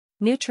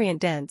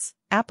Nutrient-dense,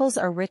 apples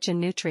are rich in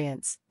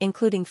nutrients,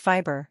 including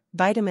fiber,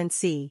 vitamin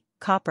C,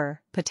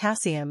 copper,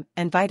 potassium,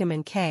 and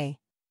vitamin K.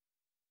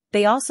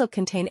 They also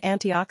contain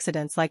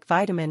antioxidants like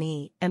vitamin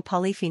E and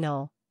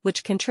polyphenol,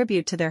 which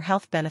contribute to their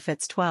health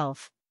benefits.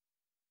 12.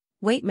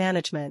 Weight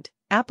management,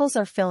 apples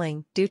are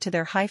filling due to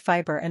their high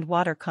fiber and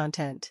water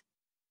content.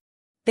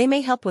 They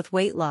may help with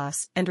weight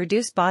loss and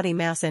reduce body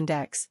mass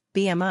index,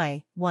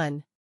 BMI.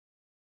 1.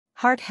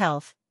 Heart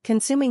health,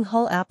 consuming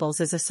whole apples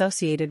is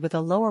associated with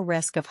a lower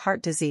risk of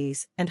heart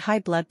disease and high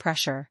blood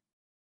pressure.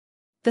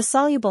 The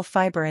soluble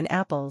fiber in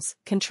apples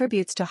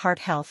contributes to heart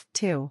health.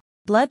 2.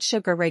 Blood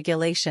sugar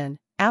regulation,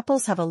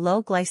 apples have a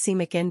low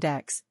glycemic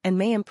index and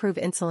may improve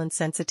insulin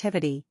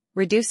sensitivity,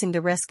 reducing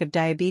the risk of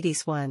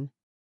diabetes. 1.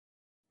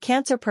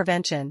 Cancer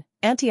prevention,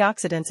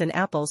 antioxidants in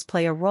apples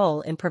play a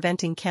role in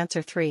preventing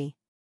cancer. 3.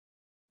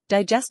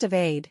 Digestive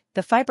aid,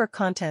 the fiber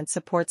content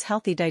supports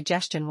healthy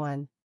digestion.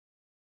 1.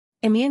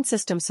 Immune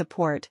system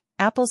support,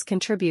 apples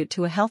contribute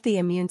to a healthy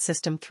immune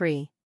system.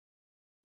 3.